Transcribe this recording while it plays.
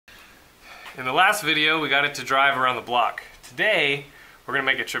In the last video, we got it to drive around the block. Today, we're gonna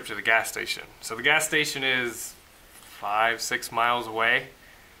make a trip to the gas station. So the gas station is 5-6 miles away.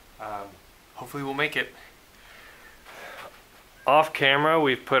 Hopefully we'll make it. Off camera,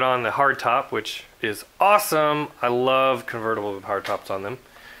 we've put on the hardtop, which is awesome. I love convertibles with hardtops on them.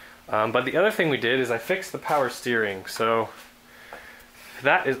 But the other thing we did is I fixed the power steering. So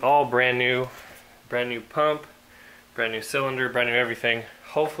that is all brand new pump, brand new cylinder, brand new everything.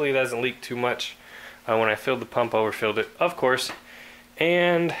 Hopefully it doesn't leak too much. When I filled the pump, overfilled it, of course.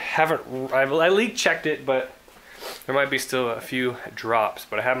 And I leak checked it, but there might be still a few drops.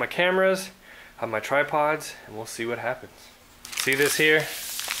 But I have my cameras, I have my tripods, and we'll see what happens. See this here?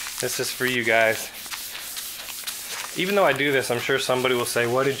 This is for you guys. Even though I do this, I'm sure somebody will say,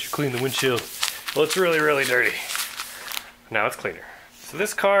 why didn't you clean the windshield? Well, it's really, really dirty. Now it's cleaner. So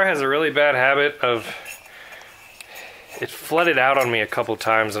this car has a really bad habit of, it flooded out on me a couple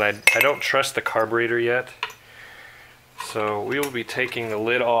times, and I don't trust the carburetor yet. So we will be taking the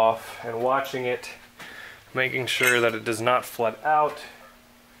lid off and watching it, making sure that it does not flood out,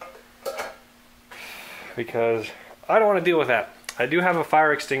 because I don't want to deal with that. I do have a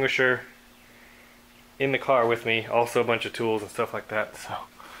fire extinguisher in the car with me, also a bunch of tools and stuff like that.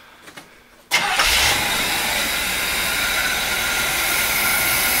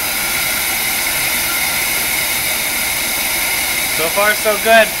 So far so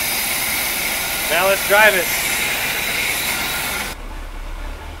good. Now let's drive it.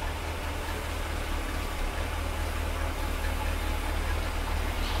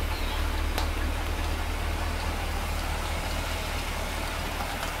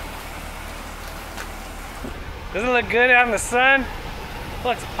 Doesn't it look good out in the sun?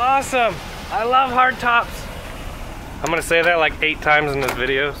 Looks awesome. I love hard tops. I'm gonna say that like 8 times in this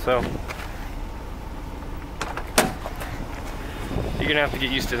video, so you're gonna have to get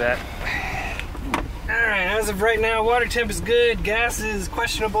used to that. Alright, as of right now, water temp is good, gas is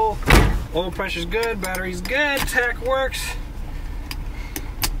questionable, oil pressure's good, battery's good, tach works.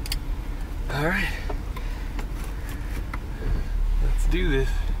 Alright, let's do this.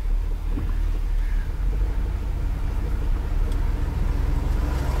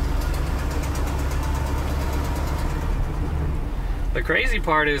 The crazy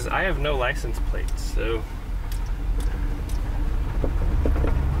part is I have no license plates, so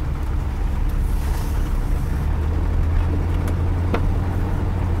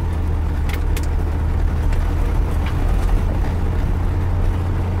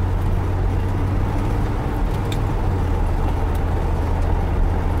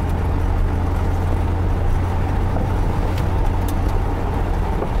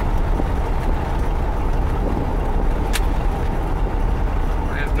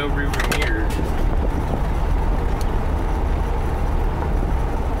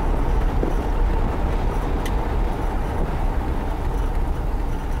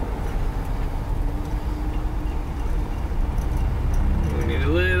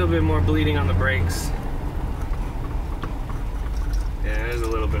more bleeding on the brakes. Yeah, there's a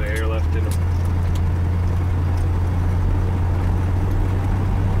little bit of air left in them.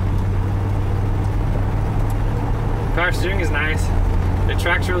 Power steering is nice. It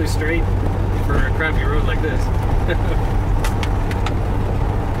tracks really straight for a crappy road like this.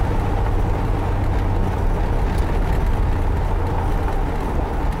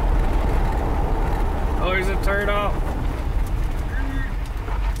 Oh, there's a turtle.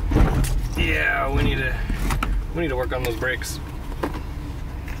 Yeah, we need to work on those brakes.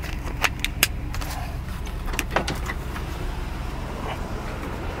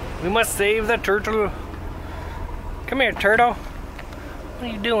 We must save the turtle. Come here, turtle. What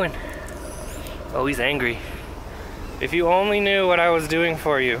are you doing? Oh, he's angry. If you only knew what I was doing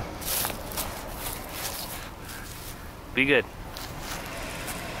for you. Be good.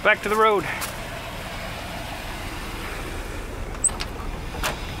 Back to the road.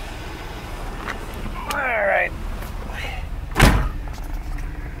 Alright.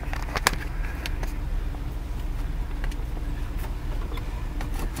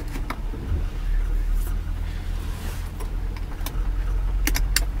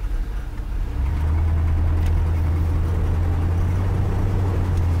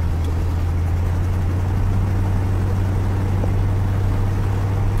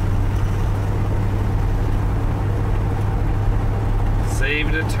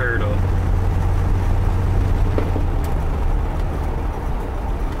 Saved a turtle.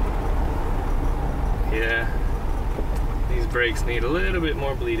 Yeah, these brakes need a little bit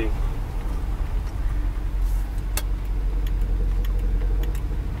more bleeding.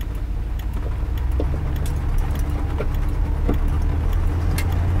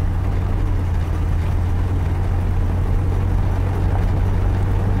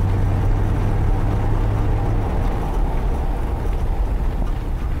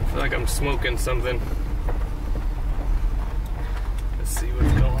 like I'm smoking something. Let's see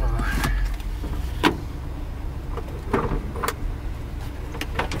what's going on.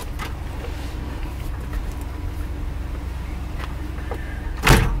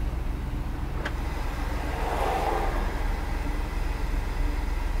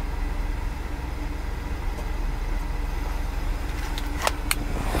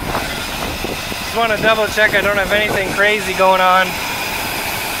 Just want to double check I don't have anything crazy going on.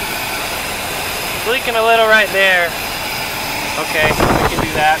 It's leaking a little right there. Okay, we can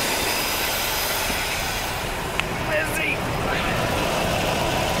do that. Let's see.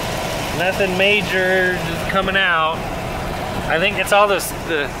 Nothing major just coming out. I think it's all the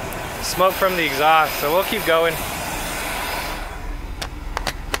smoke from the exhaust, so we'll keep going.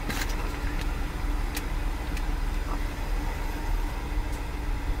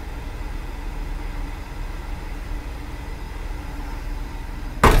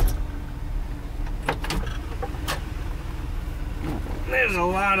 There's a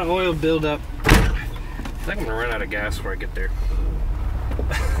lot of oil buildup. I think I'm gonna run out of gas before I get there.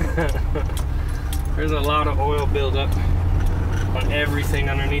 There's a lot of oil buildup on everything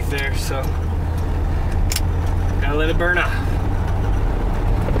underneath there, so gotta let it burn off.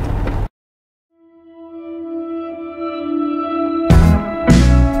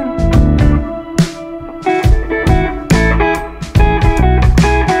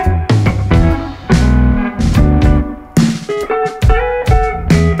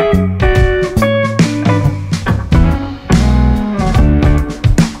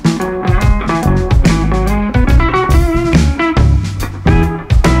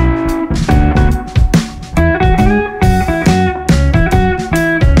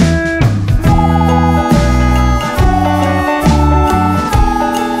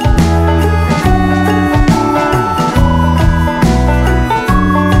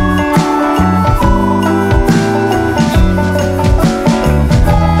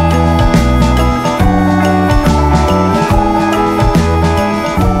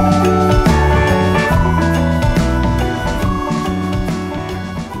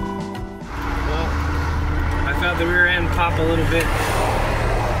 The rear end pop a little bit.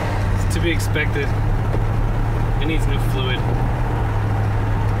 It's to be expected. It needs new fluid.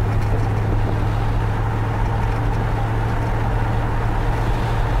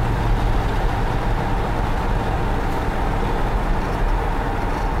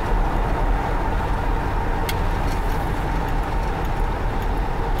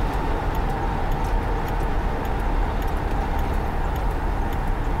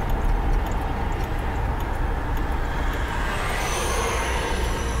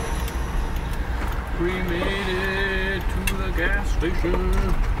 We made it to the gas station.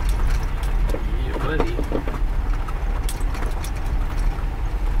 Yeah, buddy.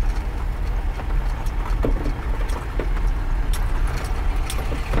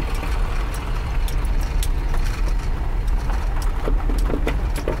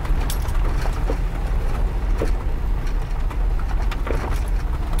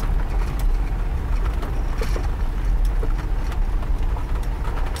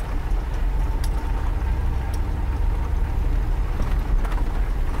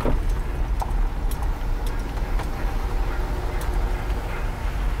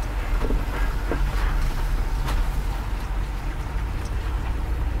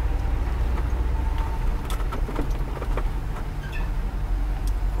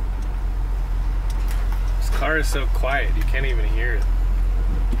 Car is so quiet, you can't even hear it.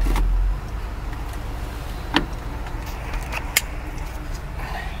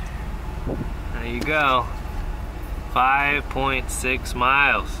 There you go. 5.6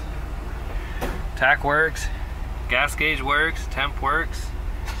 miles. Tach works, gas gauge works, temp works,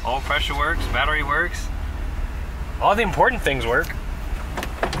 oil pressure works, battery works. All the important things work.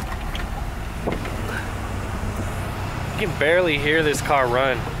 You can barely hear this car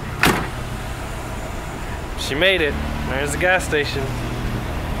run. She made it. There's the gas station.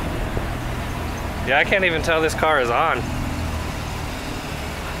 Yeah, I can't even tell this car is on.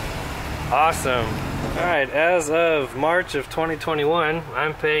 Awesome. Alright, as of March of 2021,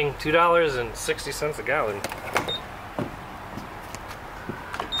 I'm paying $2.60 a gallon.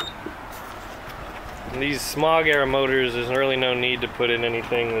 And these smog air motors, there's really no need to put in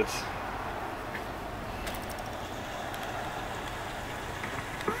anything that's...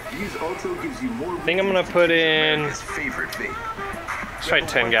 I think I'm gonna put in, let's try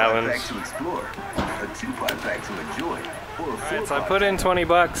 10 gallons. Alright, so I put in 20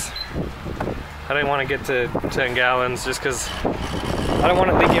 bucks. I didn't want to get to 10 gallons just because I don't want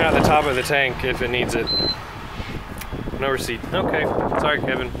it leaking out the top of the tank if it needs it. no receipt. Okay, sorry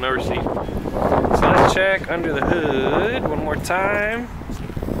Kevin, no receipt. So let's check under the hood one more time.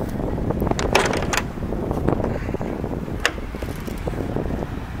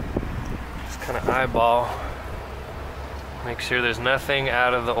 Just kind of eyeball. Make sure there's nothing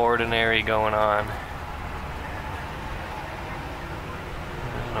out of the ordinary going on.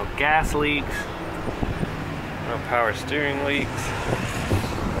 No gas leaks. No power steering leaks.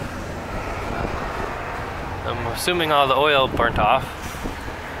 I'm assuming all the oil burnt off.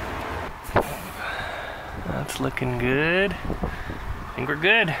 That's looking good. I think we're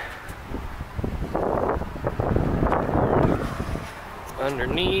good.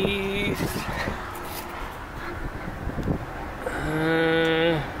 Underneath.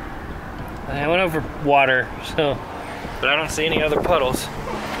 I went over water, so, but I don't see any other puddles.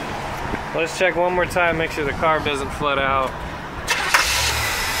 Let's check one more time, make sure the carb doesn't flood out.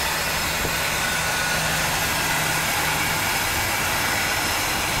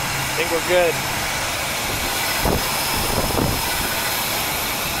 I think we're good.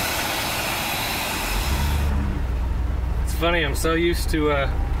 It's funny, I'm so used to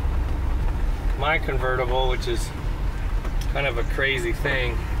my convertible, which is kind of a crazy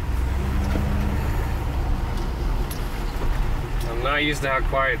thing. I'm not used to how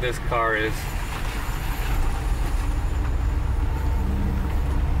quiet this car is.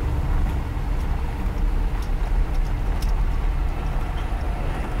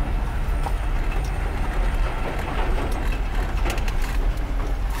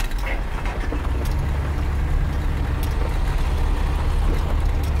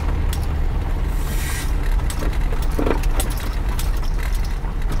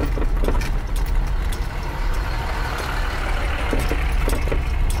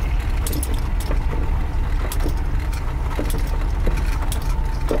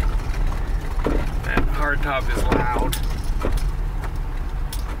 Top is loud.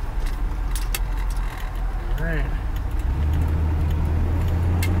 All right.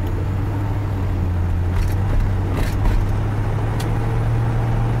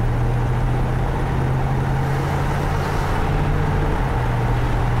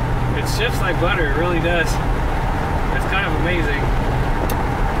 It shifts like butter, it really does. It's kind of amazing.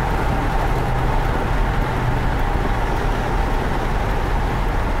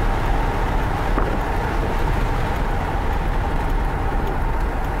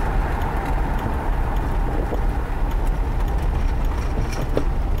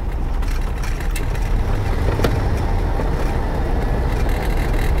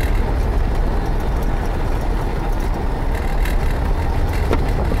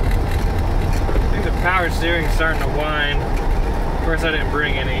 Power steering is starting to whine. Of course, I didn't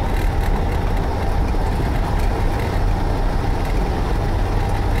bring any.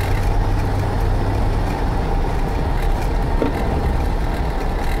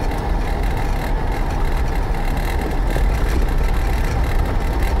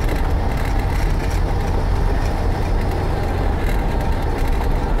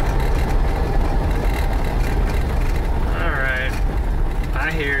 All right,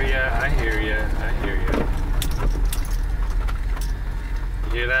 I hear ya. I hear ya. I hear ya.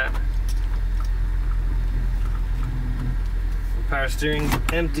 You hear that? Power steering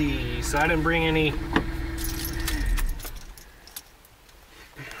empty, so I didn't bring any.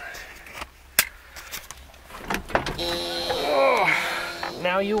 Oh,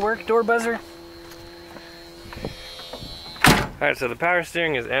 now you work, door buzzer. Alright, so the power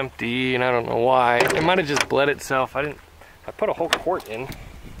steering is empty, and I don't know why. It might have just bled itself. I put a whole quart in.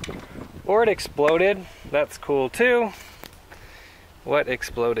 Or it exploded. That's cool too. What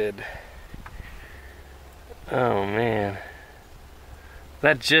exploded? Oh man.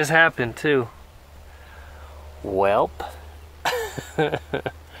 That just happened too. Welp.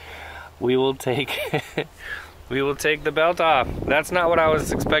 we will take the belt off. That's not what I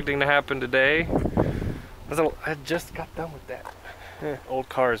was expecting to happen today. I just got done with that. Old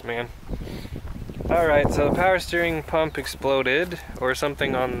cars, man. Alright, so the power steering pump exploded, or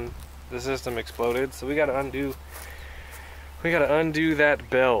something on the system exploded, so we gotta undo that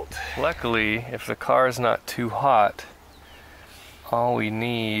belt. Luckily, if the car is not too hot, all we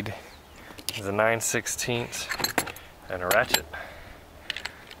need is a 9/16 and a ratchet.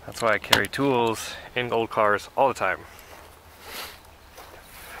 That's why I carry tools in old cars all the time.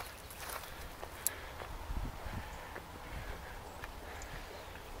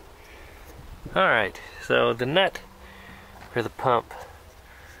 Alright, so the nut for the pump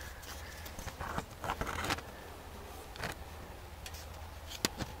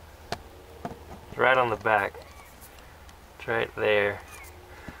is right on the back. It's right there.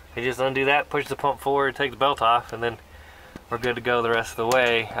 You just undo that, push the pump forward, take the belt off, and then we're good to go the rest of the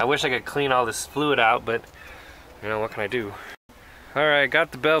way. I wish I could clean all this fluid out, but you know, what can I do? Alright,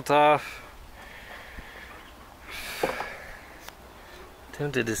 got the belt off.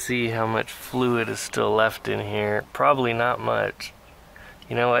 Tempted to see how much fluid is still left in here. Probably not much.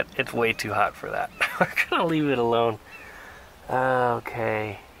 You know what? It's way too hot for that. We're gonna leave it alone.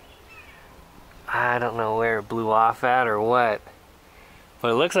 Okay. I don't know where it blew off at or what.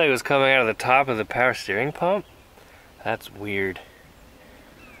 But it looks like it was coming out of the top of the power steering pump. That's weird.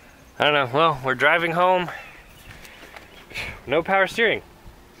 I don't know. Well, we're driving home. No power steering.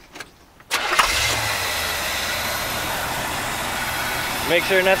 Make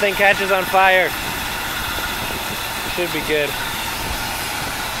sure nothing catches on fire. Should be good.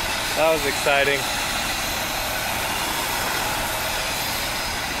 That was exciting.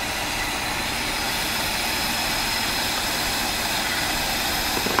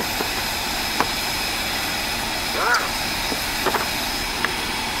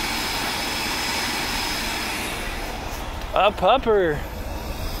 A pupper.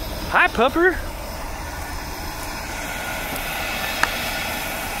 Hi, pupper.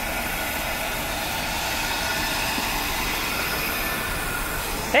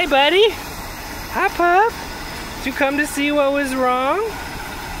 Hey, buddy. Hi, pup. Did you come to see what was wrong?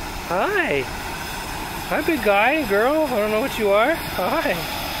 Hi. Hi, big guy, girl. I don't know what you are. Hi.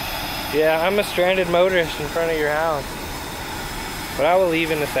 Yeah, I'm a stranded motorist in front of your house. But I will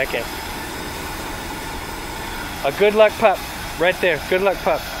leave in a second. A good luck pup. Right there. Good luck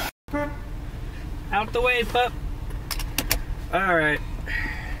pup. Out the way, pup. Alright.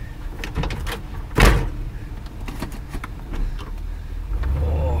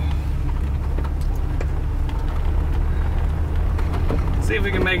 Oh. See if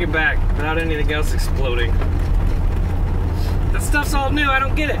we can make it back without anything else exploding. That stuff's all new. I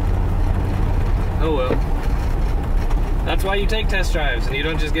don't get it. Oh well. That's why you take test drives and you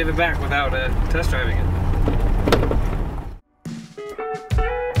don't just give it back without test driving it.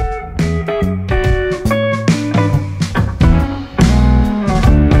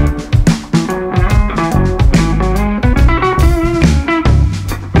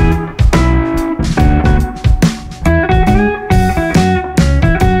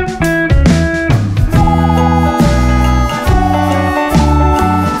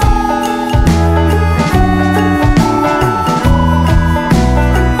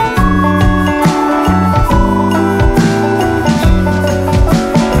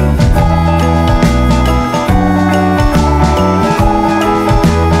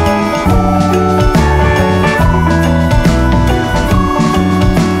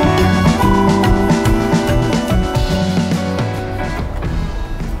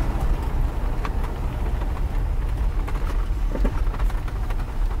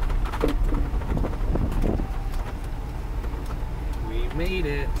 Made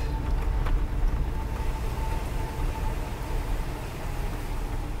it.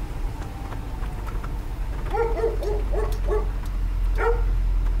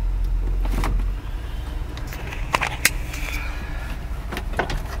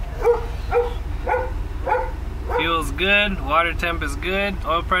 Fuel's good, water temp is good,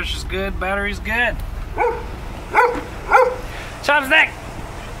 oil pressure's good, battery's good. Chopstick!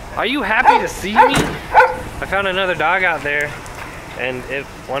 Are you happy to see me? I found another dog out there. And it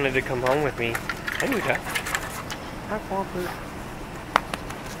wanted to come home with me. Hey, we got.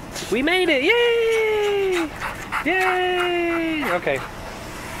 We made it! Yay! Yay! Okay.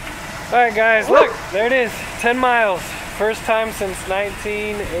 Alright guys, look, there it is. 10 miles. First time since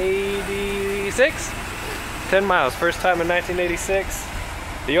 1986. 10 miles, first time in 1986.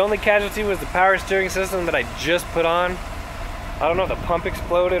 The only casualty was the power steering system that I just put on. I don't know if the pump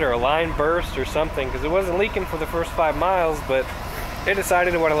exploded or a line burst or something, because it wasn't leaking for the first 5 miles, but it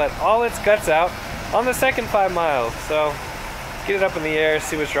decided it wanted to let all its guts out on the second 5 miles. So get it up in the air,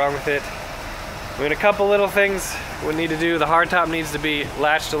 see what's wrong with it. I mean, a couple little things we need to do. The hardtop needs to be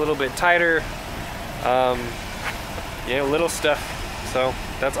latched a little bit tighter. You know, little stuff. So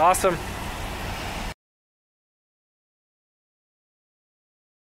that's awesome.